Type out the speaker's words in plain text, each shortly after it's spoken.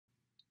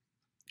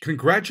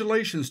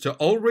Congratulations to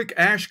Ulrich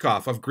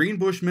Ashkoff of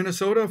Greenbush,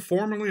 Minnesota,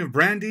 formerly of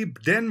Brandy,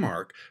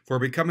 Denmark, for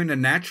becoming a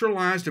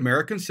naturalized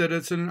American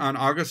citizen on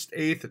August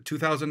 8,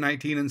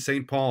 2019 in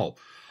St. Paul.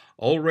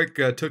 Ulrich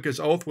took his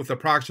oath with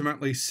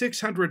approximately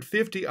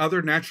 650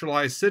 other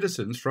naturalized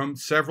citizens from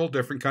several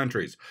different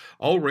countries.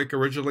 Ulrich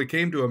originally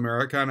came to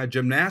America on a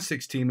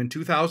gymnastics team in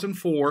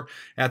 2004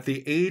 at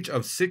the age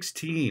of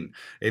 16.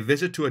 A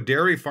visit to a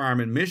dairy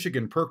farm in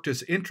Michigan perked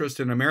his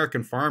interest in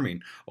American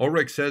farming.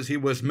 Ulrich says he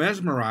was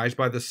mesmerized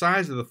by the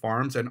size of the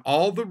farms and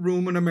all the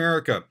room in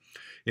America.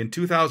 In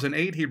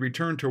 2008, he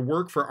returned to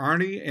work for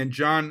Arnie and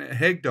John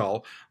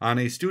Hegdahl on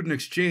a student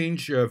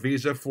exchange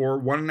visa for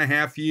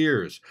 1.5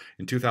 years.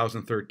 In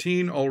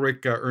 2013,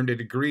 Ulrich earned a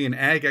degree in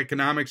Ag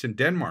Economics in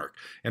Denmark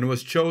and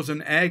was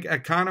chosen Ag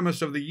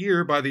Economist of the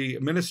Year by the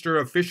Minister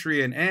of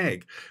Fishery and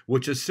Ag,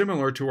 which is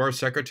similar to our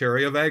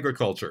Secretary of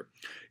Agriculture.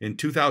 In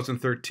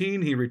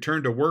 2013, he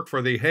returned to work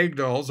for the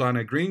Hegdahls on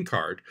a green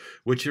card,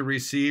 which he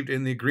received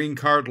in the Green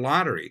Card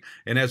Lottery,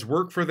 and has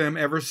worked for them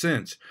ever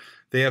since.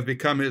 They have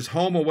become his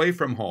home away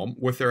from home.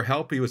 With their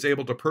help, he was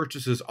able to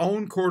purchase his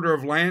own quarter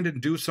of land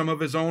and do some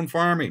of his own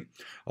farming.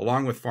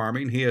 Along with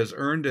farming, he has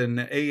earned an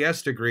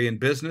AS degree in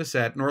business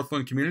at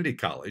Northland Community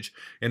College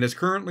and is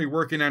currently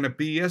working on a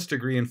BS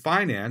degree in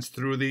finance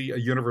through the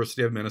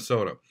University of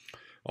Minnesota.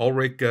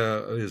 Ulrich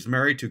is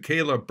married to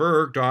Kayla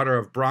Berg, daughter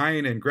of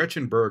Brian and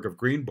Gretchen Berg of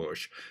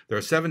Greenbush. Their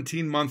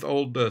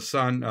 17-month-old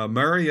son,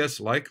 Marius,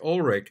 like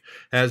Ulrich,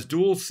 has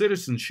dual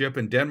citizenship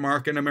in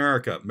Denmark and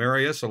America.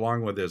 Marius,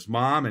 along with his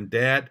mom and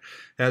dad,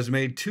 has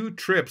made 2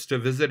 trips to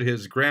visit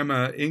his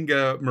grandma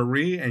Inga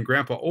Marie and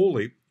grandpa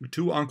Ole,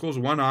 2 uncles,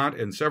 1 aunt,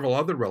 and several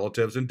other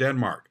relatives in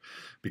Denmark.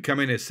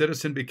 Becoming a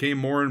citizen became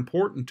more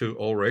important to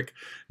Ulrich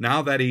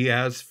now that he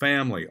has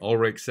family.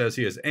 Ulrich says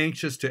he is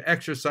anxious to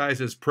exercise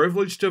his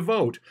privilege to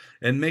vote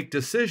and make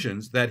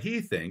decisions that he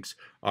thinks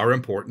are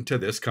important to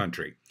this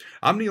country.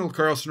 I'm Neil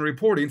Carlson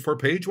reporting for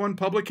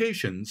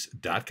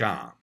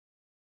PageOnePublications.com.